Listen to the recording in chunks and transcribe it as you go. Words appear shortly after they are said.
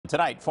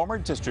Tonight, former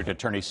District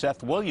Attorney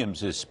Seth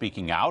Williams is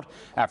speaking out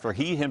after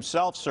he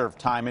himself served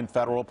time in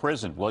federal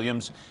prison.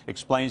 Williams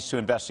explains to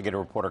investigative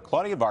reporter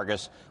Claudia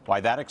Vargas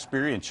why that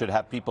experience should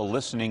have people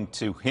listening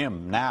to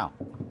him now.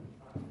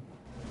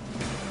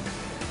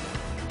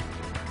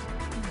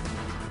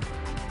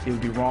 It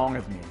would be wrong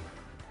of me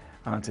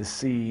to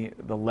see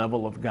the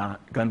level of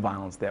gun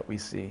violence that we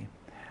see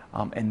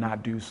and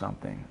not do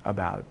something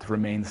about it, to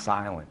remain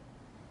silent,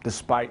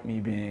 despite me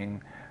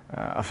being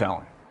a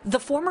felon. The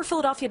former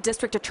Philadelphia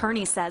District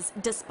Attorney says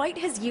despite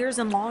his years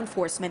in law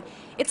enforcement,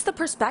 it's the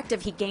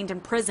perspective he gained in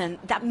prison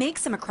that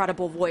makes him a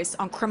credible voice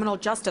on criminal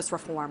justice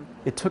reform.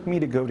 It took me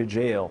to go to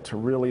jail to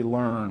really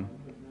learn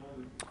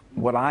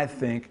what I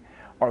think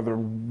are the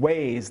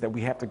ways that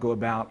we have to go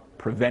about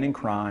preventing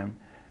crime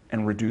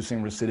and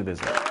reducing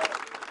recidivism.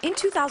 In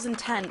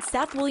 2010,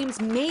 Seth Williams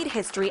made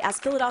history as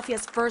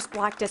Philadelphia's first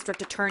black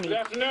district attorney.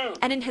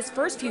 And in his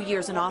first few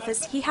years in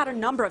office, he had a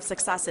number of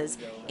successes,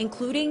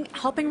 including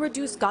helping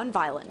reduce gun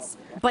violence.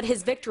 But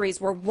his victories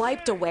were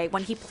wiped away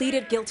when he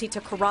pleaded guilty to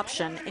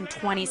corruption in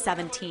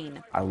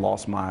 2017. I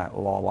lost my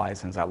law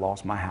license, I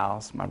lost my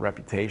house, my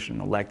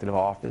reputation, elected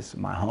office,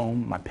 my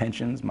home, my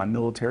pensions, my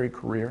military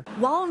career.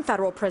 While in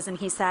federal prison,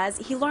 he says,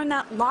 he learned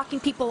that locking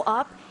people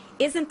up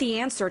isn't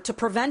the answer to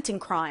preventing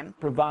crime.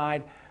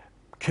 Provide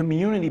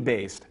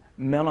community-based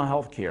mental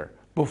health care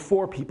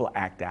before people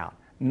act out,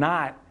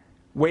 not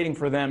waiting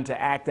for them to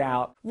act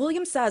out.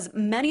 Williams says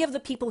many of the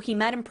people he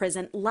met in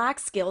prison lack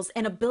skills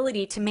and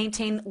ability to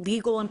maintain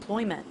legal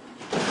employment.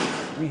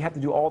 We have to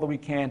do all that we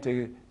can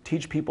to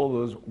teach people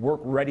those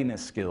work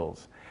readiness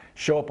skills,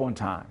 show up on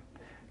time,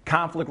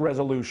 conflict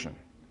resolution,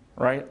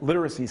 right?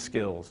 Literacy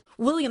skills.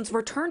 Williams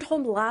returned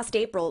home last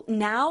April.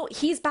 Now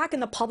he's back in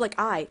the public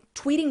eye,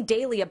 tweeting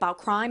daily about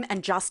crime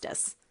and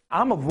justice.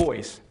 I'm a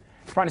voice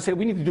trying to say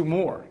we need to do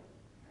more.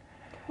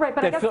 Right,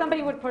 but I guess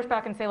somebody would push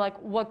back and say, like,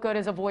 what good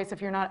is a voice if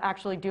you're not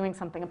actually doing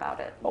something about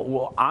it?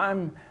 Well,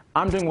 I'm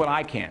doing what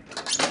I can.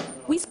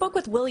 We spoke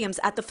with Williams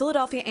at the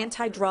Philadelphia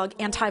Anti-Drug,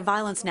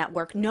 Anti-Violence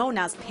Network, known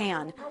as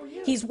PAN.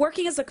 He's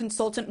working as a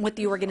consultant with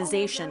the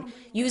organization,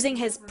 using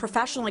his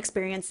professional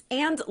experience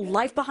and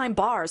life behind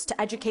bars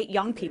to educate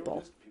young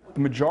people.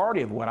 The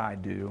majority of what I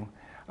do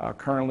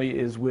currently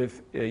is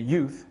with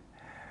youth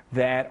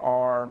that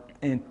are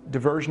in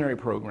diversionary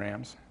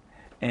programs,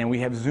 and we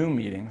have Zoom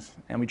meetings,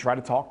 and we try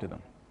to talk to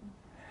them.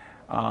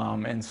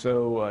 And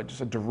so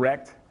just a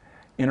direct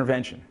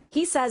intervention.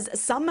 He says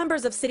some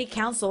members of City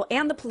Council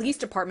and the police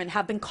department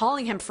have been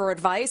calling him for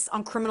advice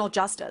on criminal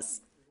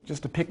justice.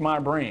 Just to pick my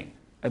brain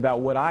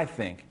about what I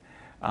think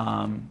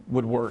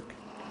would work.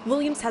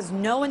 Williams has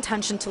no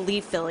intention to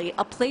leave Philly,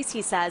 a place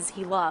he says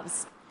he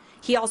loves.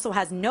 He also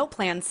has no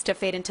plans to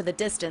fade into the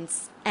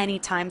distance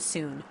anytime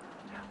soon.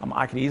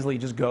 I could easily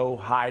just go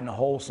hide in a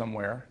hole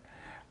somewhere.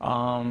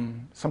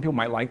 Some people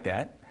might like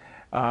that,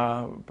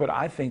 but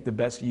I think the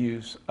best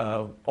use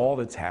of all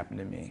that's happened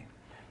to me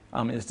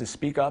is to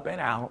speak up and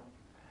out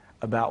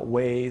about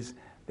ways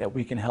that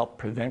we can help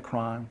prevent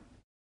crime.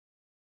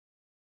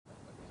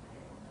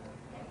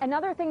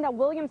 Another thing that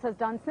Williams has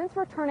done since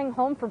returning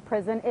home from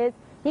prison is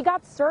he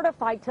got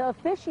certified to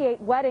officiate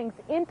weddings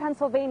in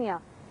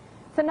Pennsylvania.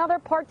 It's another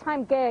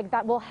part-time gig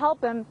that will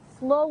help him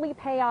slowly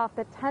pay off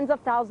the tens of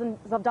thousands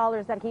of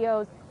dollars that he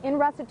owes in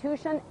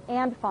restitution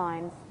and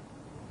fines.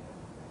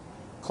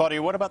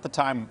 Claudia, what about the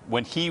time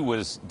when he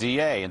was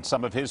DA and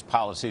some of his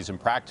policies and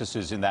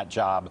practices in that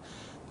job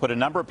put a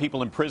number of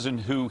people in prison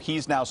who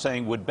he's now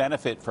saying would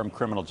benefit from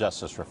criminal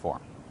justice reform?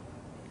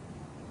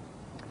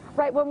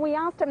 Right, when we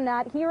asked him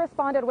that, he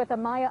responded with a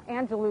Maya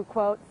Angelou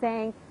quote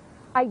saying,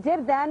 "I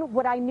did then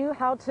what I knew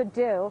how to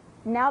do.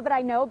 Now that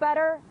I know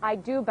better, I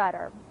do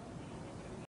better."